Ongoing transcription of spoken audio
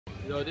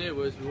The idea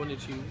was we wanted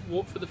to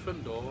walk through the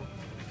front door,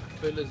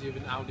 fill us with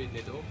an Aldi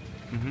Lidl,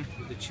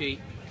 with the cheap,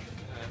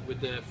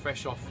 with the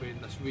fresh offering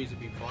that's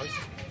reasonably priced.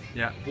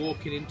 Yeah.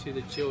 Walking into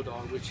the chilled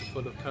aisle, which is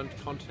full of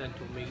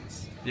continental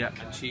meats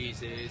and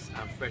cheeses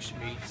and fresh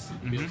meats,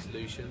 meal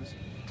solutions,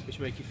 which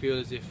make you feel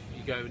as if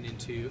you're going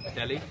into a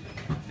deli.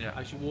 Yeah.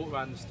 As you walk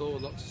around the store,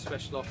 lots of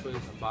special offers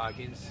and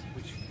bargains,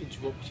 which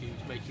interrupt you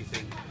to make you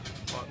think,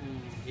 like,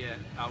 yeah,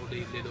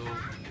 Aldi, Lidl,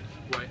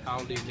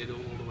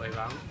 all the way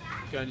around.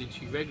 Going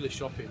into your regular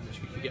shopping, which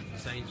we could get from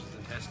Sainsbury's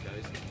and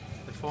Tesco's,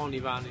 and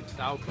finally round into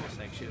the alcohol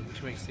section,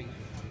 which makes you think,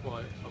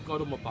 right, I've got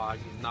all my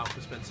bargains, now I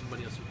can spend some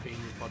money on some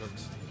premium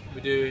products.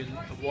 We're doing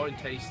a wine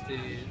tasting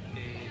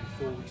in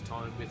 4 weeks'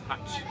 time with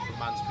Hatch from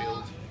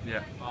Mansfield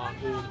on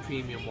all the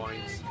premium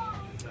wines.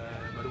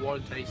 At a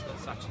wine taste on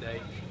Saturday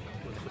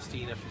with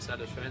Faustino from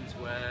Cellar Friends,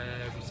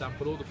 where we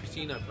sampled all the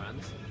Faustino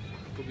brands,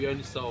 but we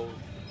only sold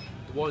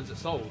the wines that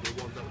sold,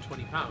 the ones that were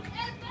 £20.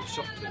 We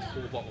shot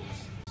to 4 bottles.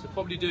 So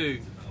probably do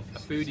a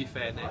foodie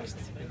fair next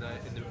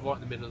right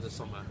in the middle of the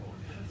summer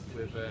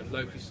with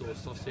locally sourced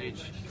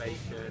sausage,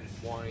 bacon,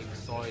 wine,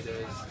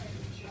 ciders,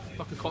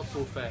 like a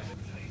Cotswold fair.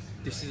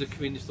 This is a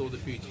convenience store of the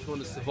future. If you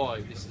want to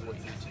survive, this is what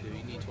you need to do.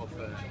 You need to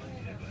offer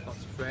lots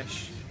of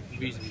fresh,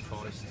 reasonably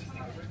priced.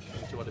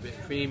 You need to add a bit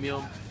of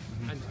premium,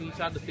 and you need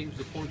to add the things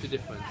with a point of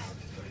difference,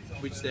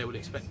 which they will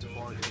expect to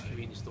find in a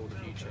convenience store of the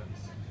future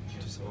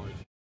to survive.